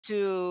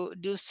to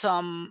do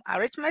some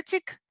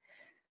arithmetic.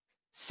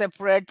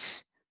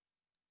 Separate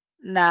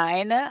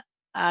 9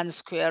 and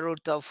square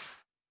root of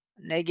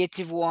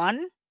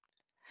 -1.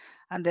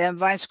 And then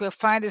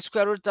find the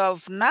square root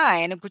of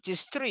 9, which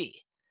is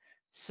 3.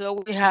 So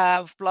we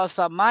have plus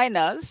or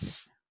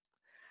minus.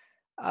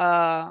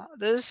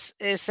 This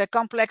is a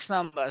complex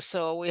number,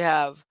 so we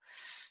have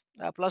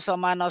plus or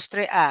minus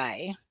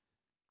 3i.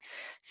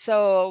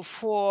 So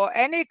for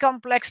any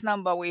complex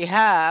number we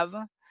have,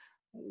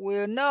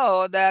 we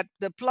know that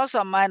the plus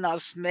or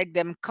minus make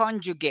them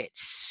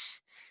conjugates.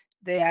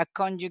 They are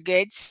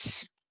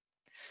conjugates.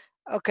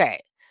 Okay,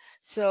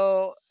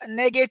 so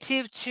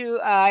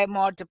 -2i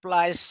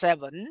multiplies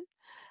 7.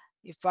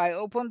 If I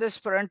open this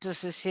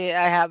parenthesis here,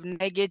 I have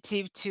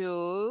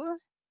 -2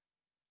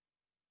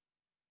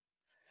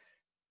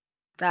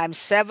 times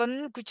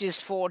 7, which is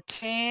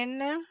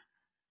 14.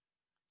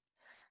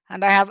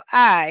 And I have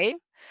I.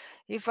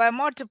 If I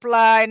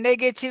multiply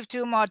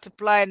 -2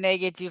 multiply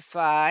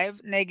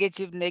 -5,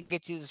 negative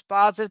is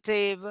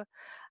positive,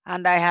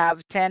 and I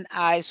have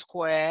 10i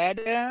squared.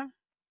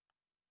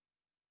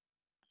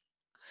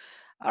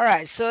 All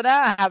right, so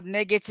now I have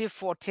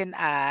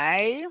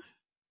 -14i,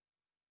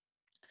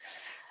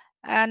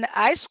 and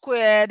I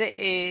squared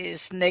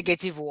is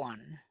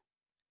 -1.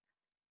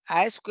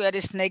 I squared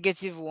is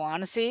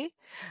 -1. See,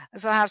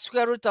 if I have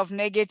square root of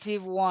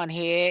 -1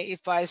 here,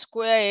 if I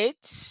square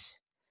it,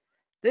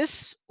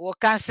 this will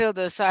cancel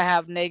this, so I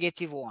have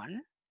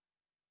 -1.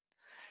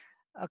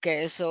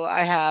 Okay, so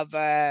I have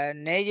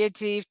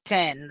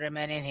 -10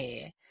 remaining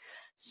here.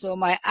 So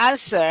my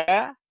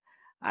answer,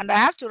 and I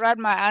have to write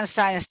my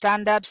answer in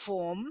standard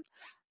form.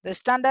 The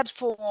standard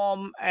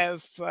form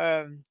of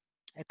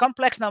a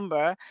complex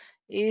number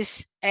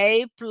is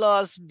a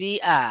plus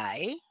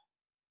bi.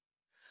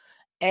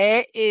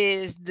 A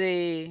is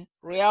the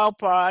real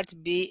part,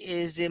 b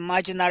is the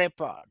imaginary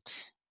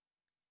part.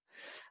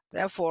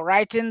 Therefore,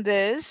 writing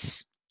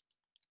this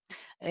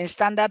in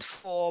standard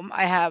form,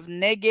 I have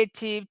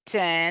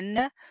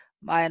 -10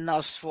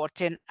 minus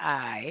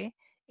 14i.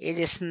 It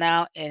is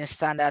now in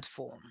standard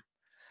form.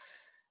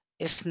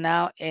 It's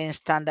now in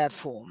standard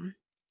form.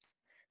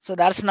 So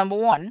that's number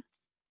 1.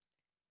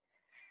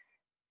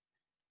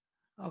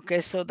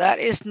 Okay, so that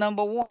is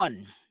number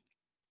 1.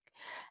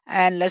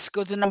 And let's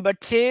go to number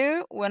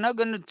 2. We're not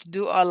going to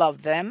do all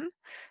of them.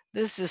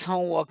 This is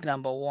homework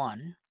number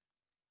 1.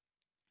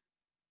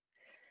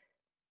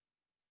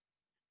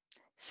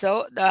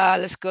 So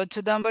let's go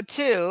to number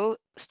 2,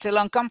 still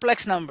on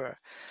complex number.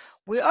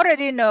 We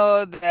already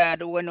know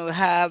that when we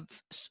have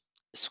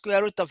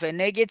square root of a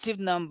negative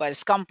number,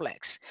 it's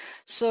complex.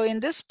 So in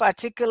this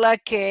particular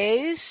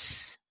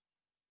case,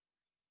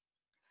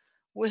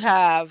 we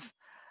have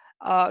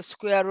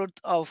square root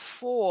of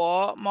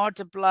 4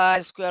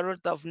 multiplied square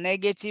root of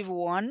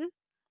 -1.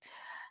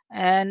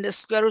 And the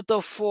square root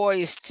of 4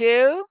 is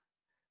 2.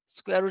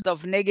 Square root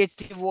of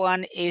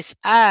 -1 is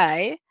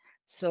I.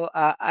 So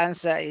our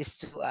answer is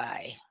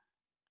 2i.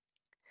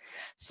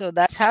 So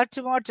that's how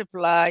to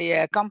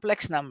multiply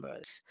complex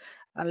numbers.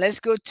 And let's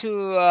go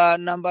to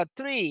number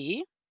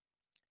 3.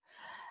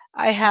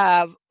 I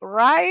have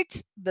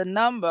write the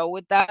number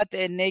without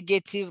a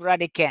negative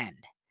radicand.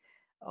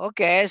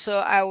 Okay, so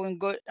I will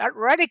go.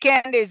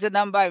 Radicand is the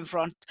number in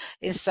front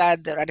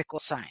inside the radical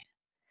sign.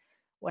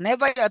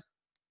 Whenever you're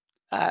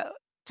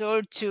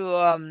told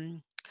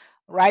to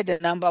write the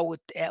number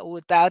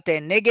without a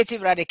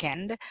negative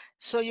radicand,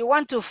 so you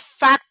want to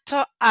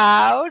factor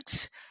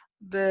out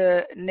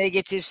the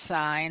negative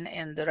sign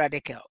in the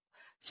radical.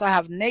 So I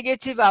have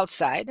negative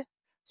outside,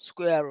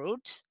 square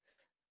root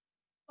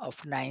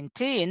of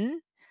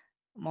 19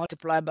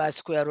 multiplied by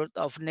square root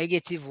of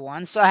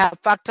 -1. So I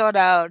have factored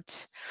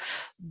out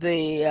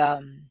the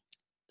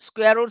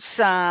square root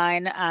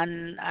sign,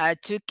 and I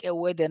took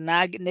away the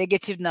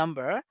negative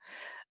number.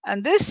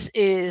 And this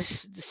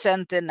is the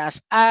same thing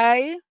as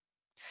I.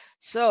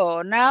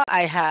 So now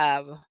I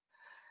have,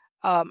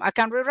 I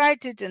can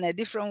rewrite it in a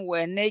different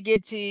way,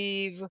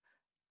 negative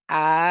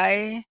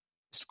I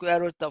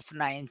square root of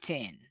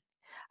 19.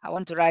 I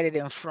want to write it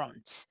in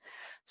front.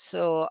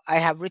 So I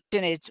have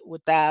written it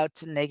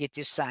without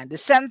negative sign. The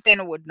same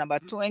thing with number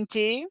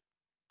 20.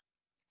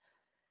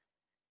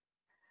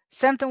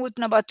 Same thing with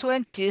number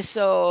 20.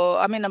 So,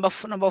 I mean, number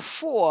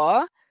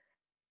 4.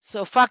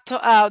 So factor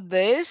out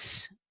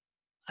this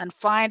and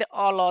find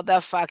all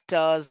other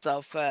factors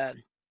of,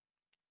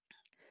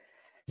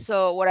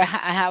 so what I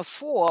have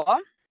 4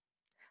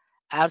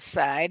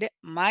 outside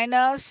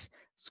minus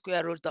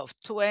square root of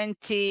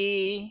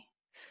 20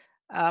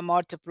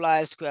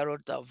 multiply square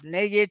root of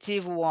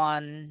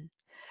 -1.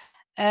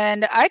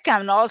 And I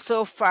can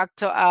also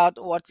factor out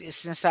what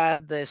is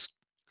inside this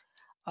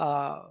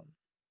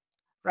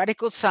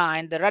radical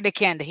sign, the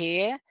radicand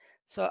here.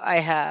 So I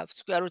have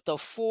square root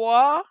of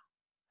 4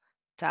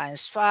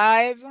 times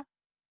 5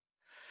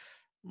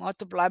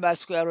 multiplied by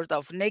square root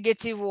of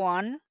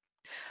 -1.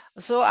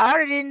 So I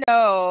already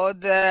know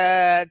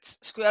that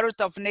square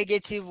root of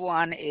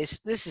 -1 is,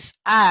 this is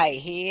I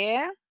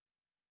here.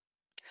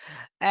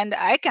 And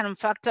I can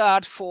factor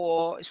out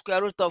for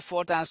square root of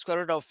 4 times square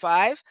root of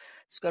 5.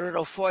 Square root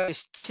of 4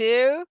 is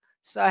 2.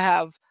 So I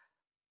have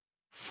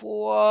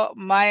 4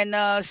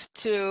 minus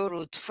 2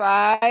 root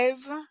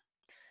 5.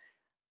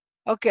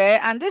 Okay,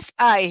 and this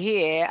I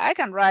here, I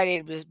can write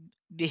it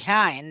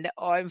behind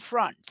or in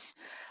front.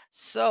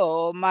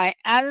 So my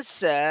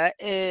answer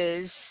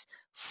is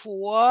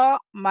 4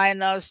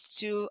 minus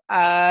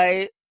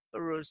 2i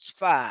root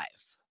 5.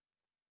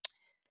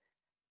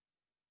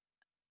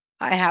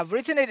 I have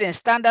written it in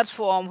standard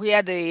form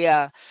where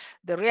the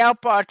real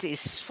part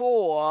is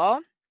 4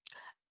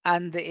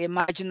 and the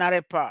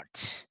imaginary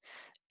part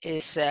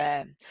is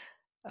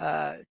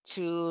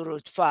 2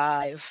 root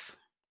 5.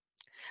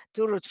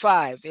 2 root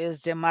 5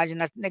 is the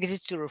imaginary,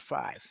 negative 2 root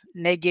 5.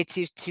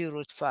 Negative 2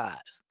 root 5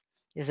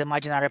 is the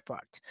imaginary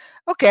part.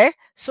 Okay,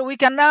 so we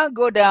can now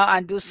go down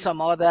and do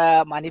some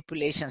other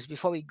manipulations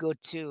before we go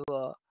to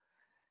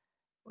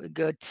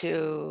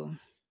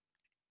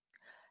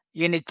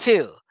unit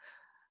 2.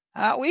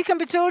 We can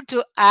be told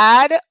to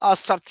add or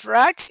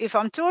subtract. If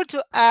I'm told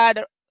to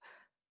add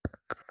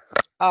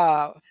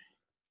uh,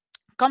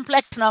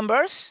 complex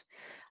numbers,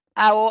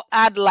 I will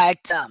add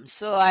like terms.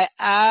 So I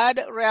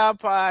add real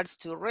parts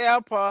to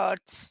real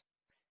parts,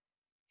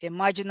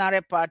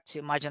 imaginary part to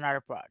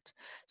imaginary part.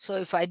 So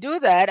if I do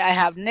that, I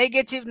have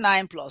negative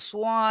 9 plus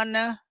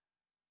 1.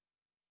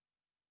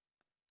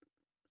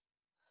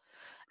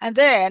 And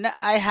then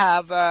I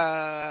have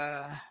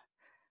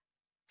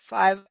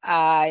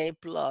 5i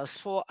plus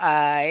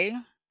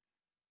 4i.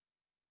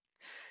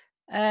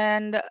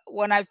 And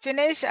when I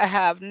finish, I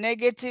have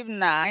negative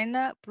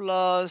 9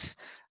 plus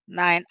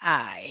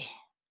 9i.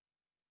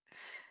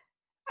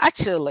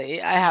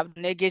 Actually, I have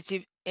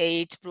negative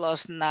 8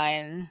 plus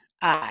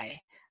 9i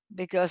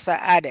because I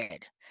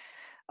added.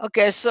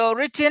 Okay, so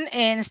written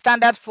in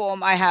standard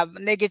form, I have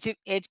negative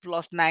 8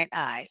 plus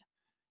 9i.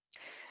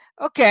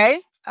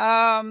 Okay.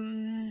 Now,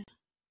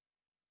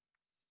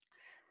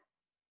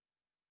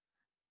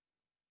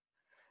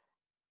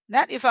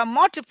 if I'm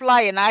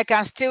multiplying, I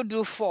can still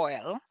do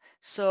FOIL.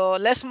 So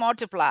let's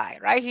multiply.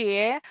 Right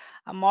here,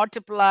 I'm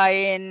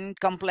multiplying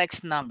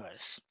complex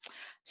numbers.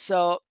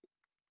 So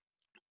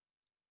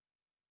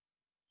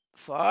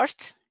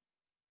first,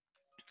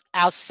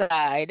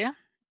 outside,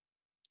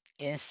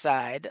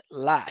 inside,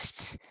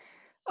 last.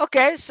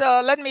 Okay,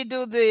 so let me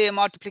do the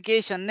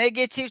multiplication.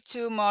 Negative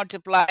 2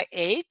 multiply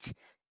 8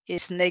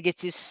 is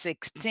negative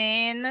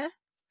 16.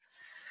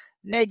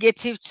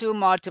 Negative 2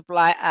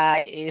 multiply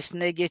I is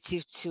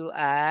negative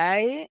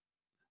 2i.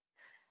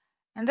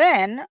 And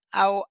then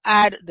I'll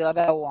add the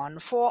other one.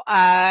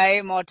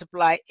 4i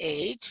multiply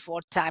 8.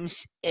 4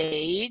 times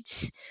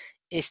 8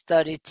 is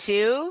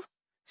 32.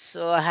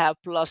 So I have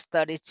plus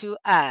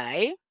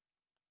 32i.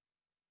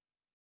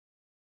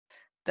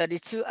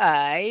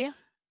 32i.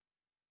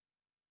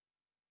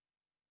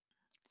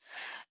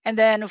 And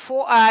then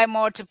 4i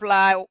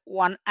multiply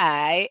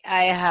 1i,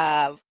 I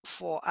have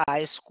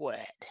 4i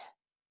squared.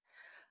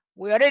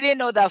 We already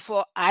know that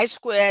for I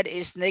squared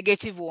is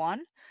negative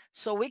 1.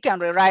 So we can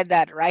rewrite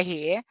that right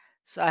here.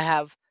 So I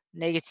have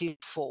negative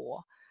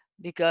 4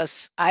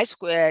 because I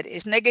squared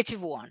is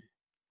negative 1.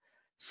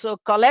 So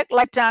collect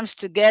like terms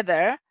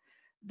together.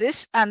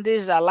 This and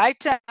these are like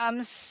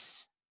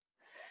terms.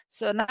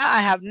 So now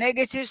I have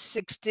negative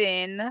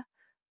 16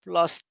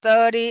 plus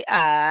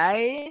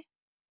 30i.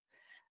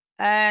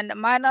 And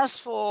minus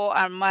 4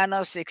 and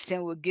minus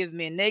 16 will give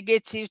me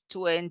negative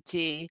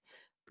 20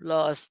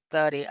 plus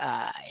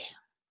 30i.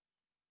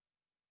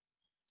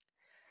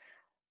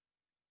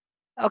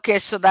 Okay,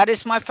 so that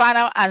is my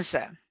final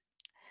answer.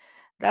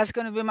 That's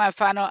going to be my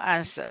final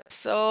answer.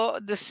 So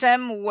the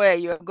same way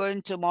you're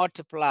going to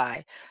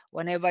multiply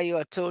whenever you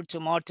are told to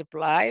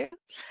multiply.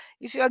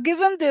 If you are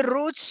given the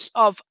roots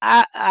of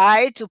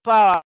I to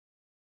power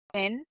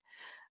n,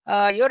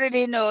 you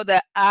already know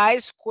that I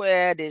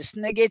squared is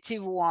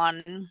negative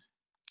 1.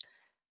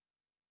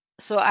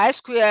 So I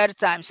squared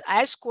times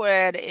I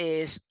squared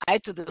is I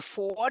to the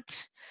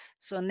 4th.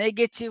 So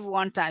negative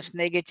 1 times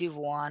negative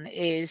 1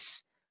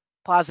 is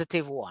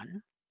positive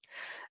 1.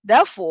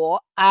 Therefore,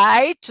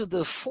 I to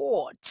the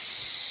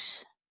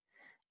 4th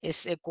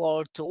is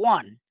equal to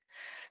 1.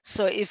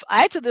 So if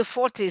I to the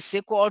 4th is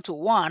equal to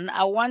 1,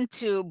 I want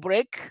to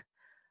break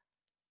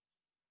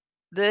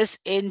this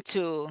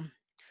into,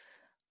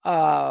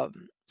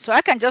 so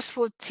I can just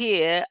put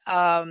here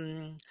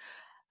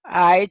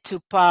I to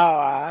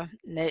power,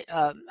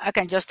 I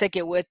can just take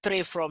away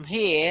 3 from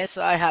here,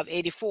 so I have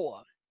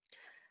 84.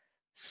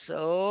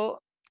 So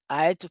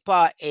I to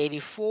power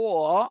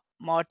 84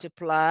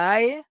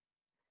 multiply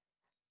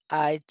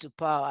I to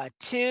power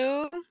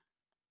 2.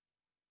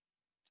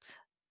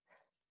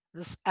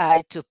 This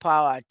I to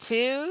power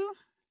 2.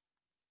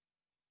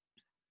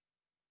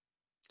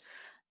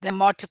 Then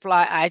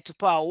multiply I to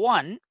power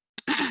 1.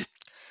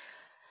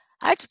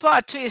 I to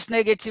power 2 is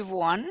negative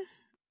 1.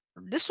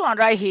 This one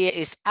right here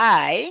is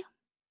I.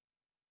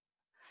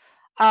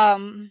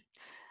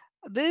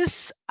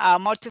 These are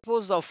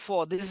multiples of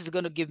 4. This is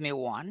going to give me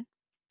 1.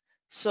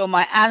 So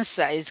my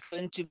answer is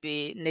going to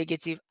be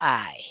negative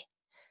I.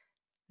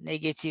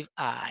 negative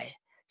I.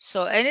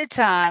 So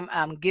anytime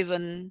I'm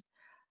given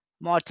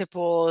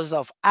multiples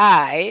of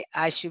I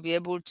should be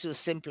able to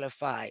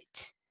simplify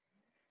it.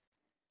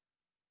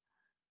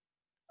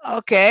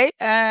 Okay,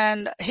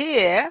 and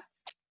here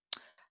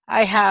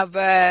I have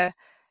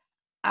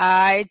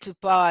I to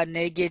power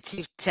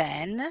negative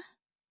 10.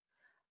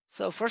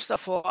 So first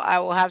of all, I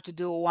will have to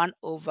do 1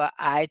 over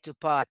I to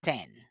power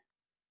 10.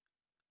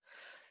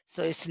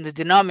 So it's in the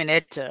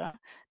denominator.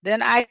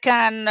 Then I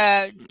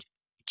can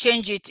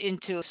change it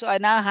into, so I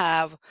now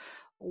have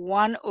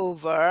 1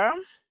 over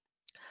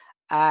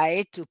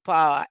I to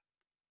power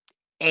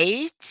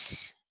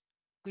 8,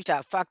 which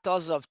are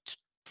factors of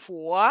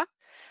 4.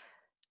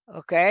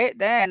 Okay,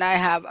 then I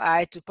have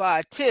I to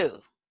power 2,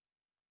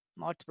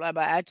 multiplied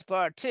by I to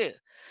power 2.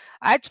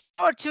 I to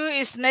power 2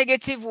 is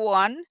negative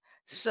 1,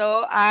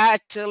 so I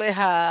actually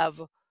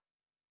have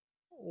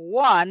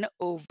 1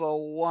 over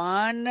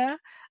 1,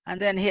 and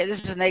then here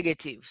this is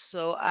negative,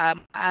 so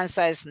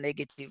answer is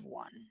negative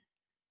 1.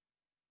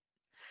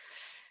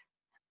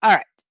 All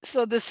right,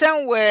 so the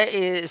same way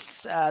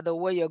is the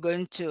way you're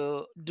going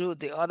to do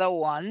the other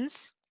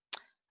ones.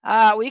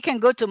 We can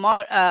go to more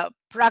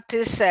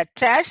practice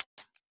test.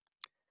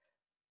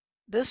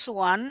 This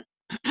one,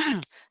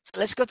 so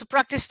let's go to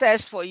practice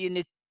test for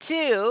unit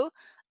 2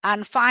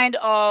 and find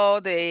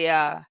all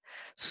the,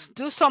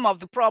 do some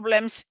of the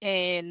problems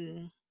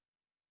in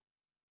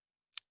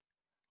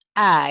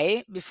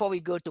I before we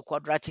go to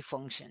quadratic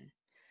function.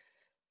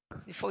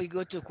 Before we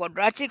go to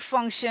quadratic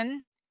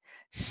function,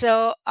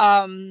 so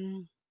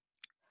I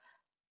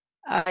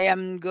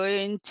am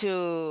going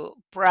to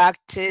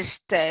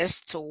practice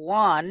test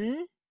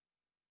 1.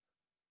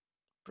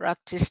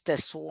 Practice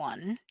test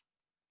 1.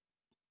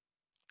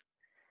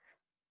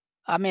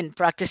 I mean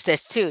practice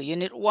test 2,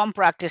 unit 1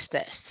 practice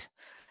test.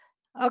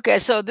 Okay,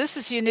 so this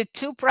is unit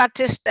 2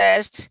 practice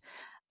test.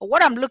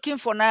 What I'm looking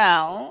for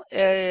now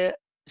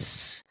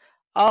is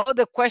all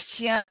the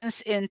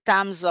questions in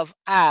terms of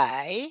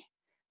I.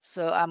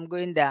 So I'm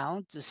going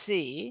down to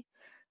see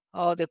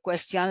all the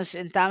questions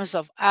in terms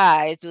of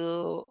I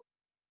to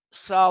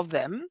solve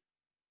them.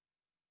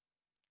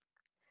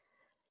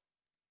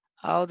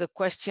 All the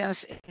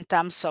questions in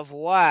terms of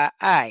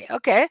I.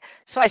 Okay,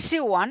 so I see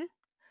one.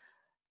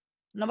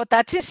 Number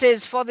 13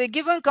 says, for the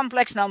given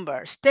complex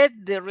number, state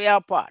the real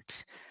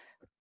part.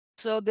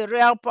 So the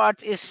real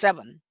part is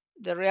 7.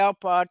 The real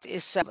part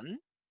is 7.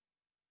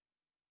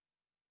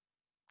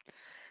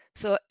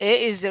 So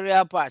A is the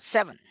real part,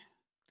 7.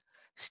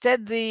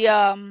 State the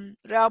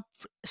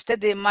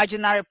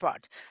imaginary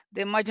part.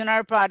 The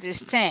imaginary part is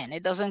 10.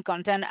 It doesn't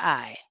contain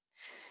I.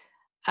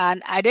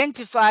 And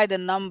identify the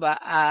number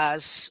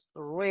as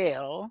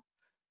real,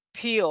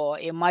 pure,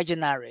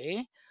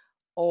 imaginary,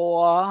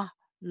 or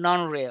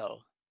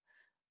non-real.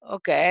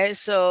 Okay,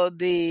 so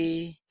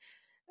this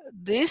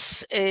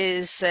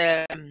is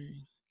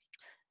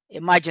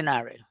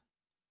imaginary.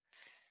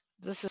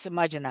 This is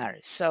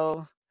imaginary.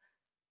 So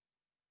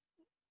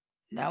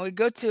now we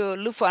go to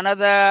look for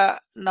another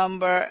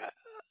number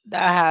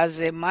that has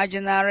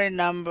imaginary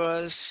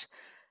numbers.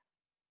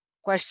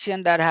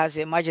 Question that has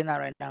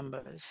imaginary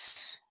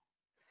numbers.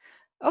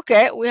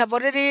 Okay, we have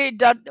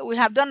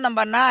done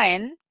number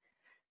 9.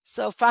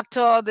 So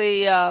factor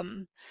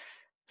the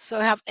so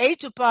we have I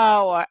to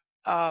power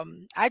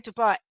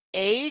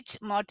 8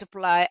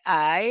 multiply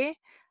I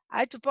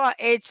to power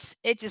 8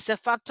 is a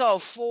factor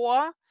of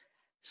 4.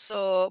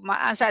 So my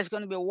answer is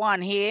going to be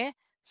 1 here.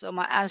 So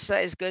my answer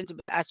is going to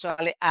be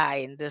actually I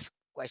in this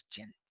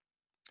question.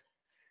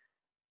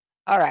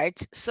 All right,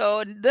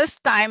 so this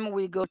time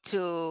we go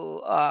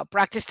to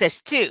practice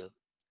test 2.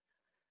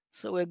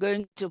 So we're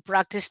going to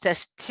practice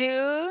test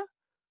 2,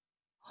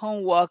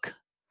 homework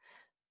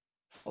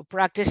for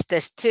practice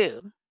test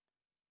 2.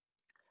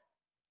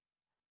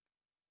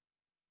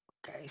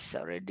 Okay, it's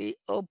already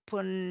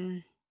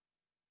open.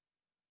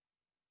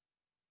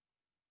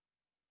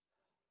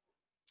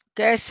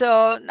 Okay,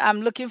 so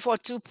I'm looking for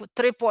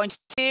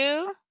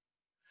 3.2.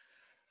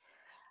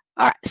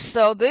 All right,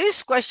 so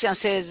this question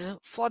says,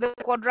 for the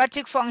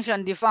quadratic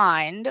function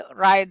defined,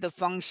 write the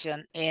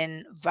function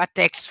in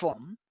vertex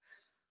form.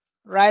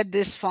 Write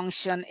this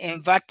function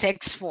in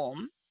vertex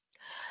form.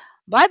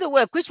 By the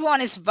way, which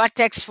one is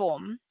vertex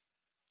form?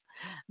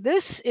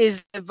 This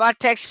is the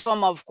vertex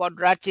form of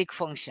quadratic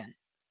function.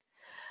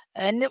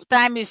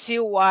 Anytime you see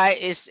y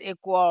is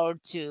equal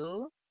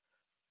to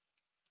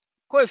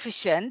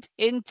coefficient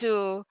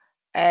into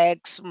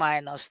x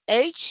minus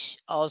h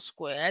all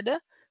squared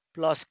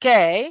plus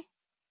k.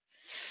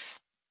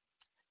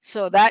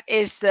 So that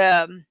is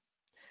the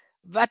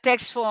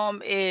vertex form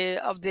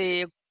of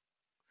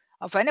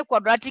any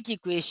quadratic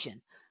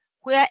equation,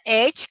 where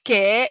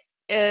hk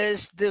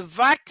is the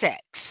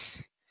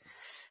vertex.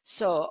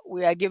 So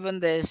we are given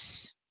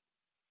this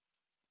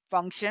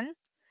function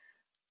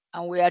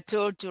and we are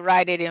told to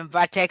write it in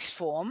vertex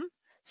form.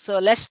 So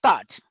let's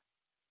start.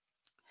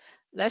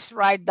 Let's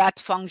write that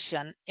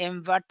function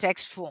in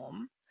vertex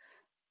form.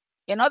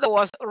 In other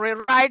words,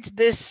 rewrite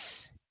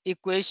this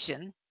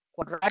equation,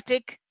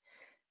 quadratic,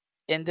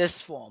 in this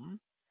form.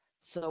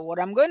 So what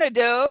I'm going to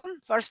do,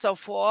 first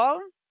of all,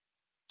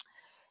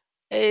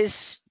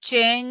 is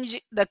change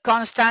the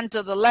constant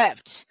to the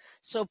left.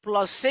 So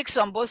plus 6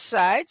 on both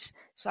sides.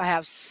 So I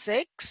have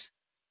 6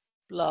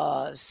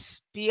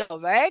 plus p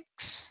of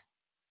x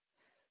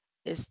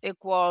is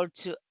equal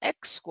to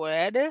x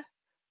squared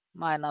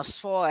minus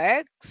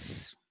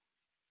 4x.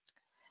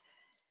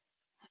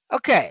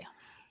 Okay.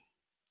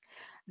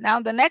 Now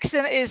the next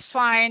thing is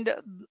find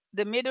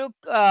the middle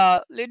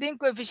leading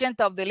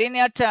coefficient of the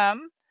linear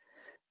term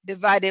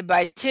divided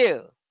by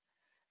 2.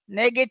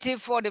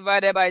 Negative 4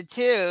 divided by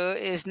 2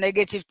 is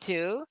negative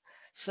 2.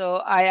 So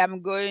I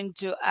am going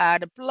to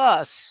add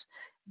plus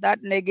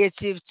that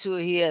negative 2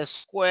 here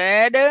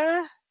squared.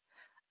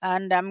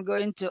 And I'm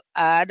going to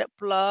add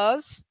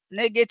plus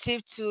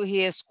negative 2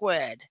 here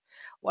squared.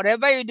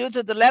 Whatever you do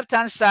to the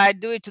left-hand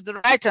side, do it to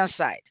the right-hand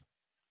side.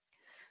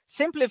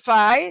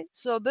 Simplify.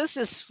 So this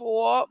is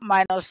 4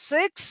 minus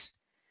 6.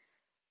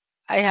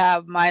 I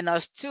have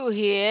minus 2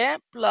 here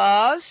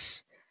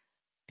plus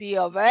p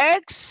of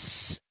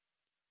x.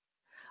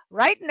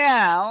 Right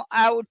now,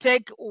 I will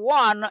take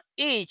one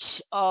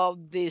each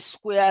of the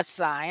square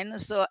sign.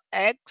 So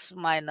x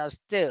minus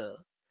 2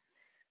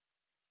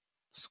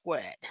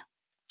 squared.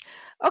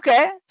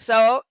 Okay,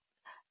 so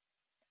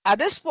at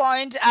this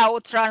point, I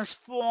will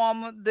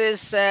transform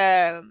this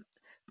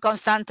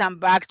constant term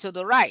back to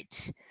the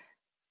right.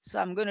 So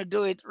I'm going to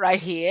do it right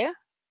here.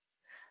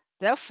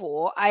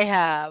 Therefore, I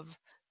have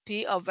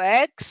p of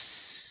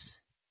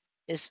x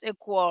is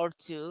equal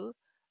to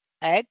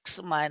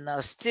x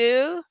minus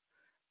 2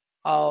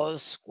 all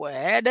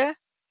squared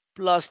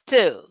plus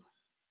 2.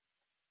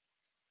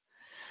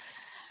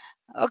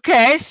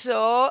 Okay,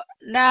 so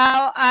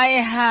now I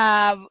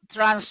have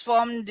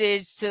transformed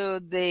it to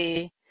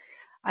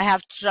I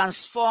have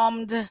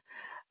transformed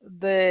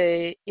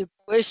the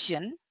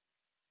equation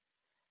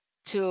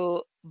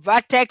to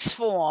vertex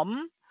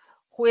form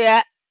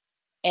where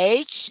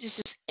h,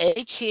 this is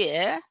h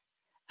here,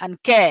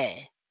 and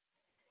k.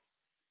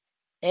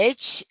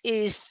 H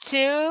is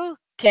 2,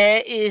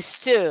 k is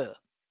 2.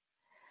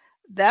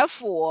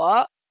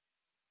 Therefore,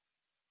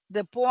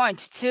 the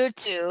point 2,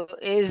 2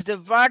 is the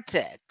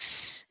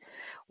vertex.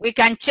 We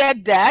can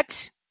check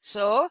that.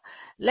 So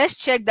let's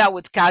check that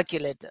with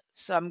calculator.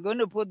 So I'm going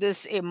to put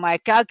this in my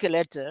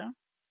calculator.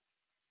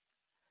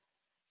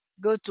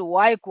 Go to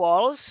y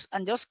equals.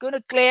 I'm just going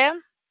to clear.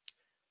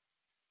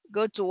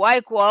 Go to y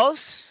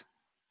equals.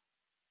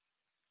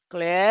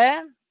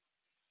 Clear.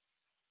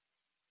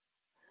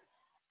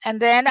 And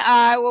then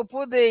I will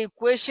put the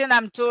equation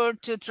I'm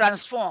told to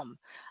transform.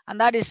 And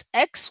that is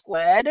x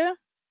squared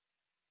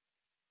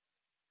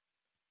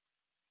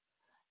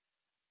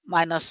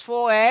minus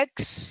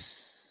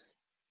 4x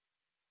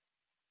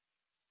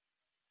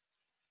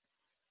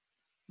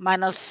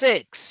minus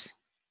 6.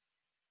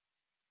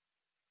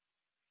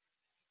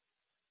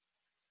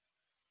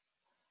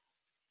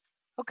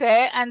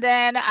 Okay, and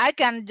then I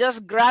can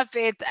just graph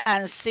it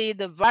and see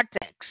the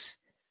vertex.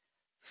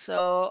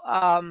 So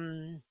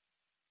I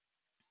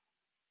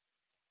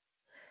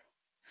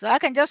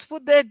can just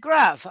put the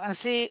graph and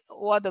see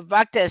what the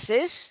vertex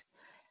is.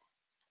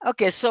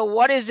 Okay, so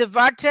what is the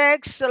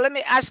vertex? So let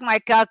me ask my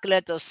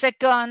calculator.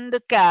 Second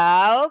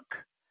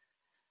calc,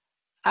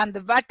 and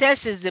the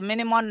vertex is the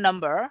minimum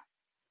number.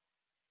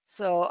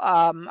 So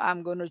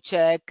I'm going to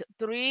check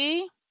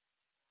 3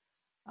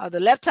 on the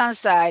left-hand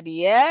side,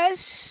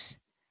 yes.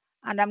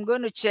 And I'm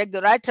going to check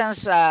the right-hand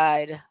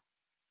side.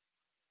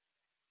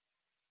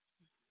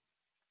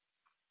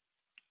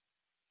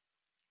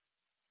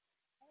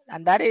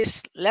 And that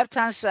is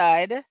left-hand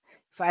side.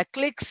 If I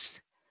click,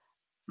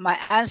 my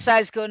answer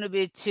is going to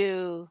be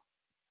 2,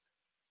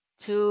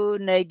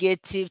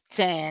 negative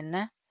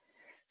 10.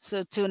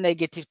 So 2,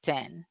 negative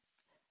 10.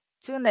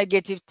 2,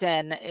 negative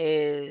 10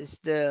 is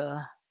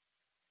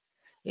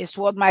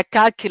what my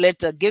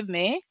calculator give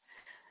me.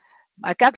 My calculator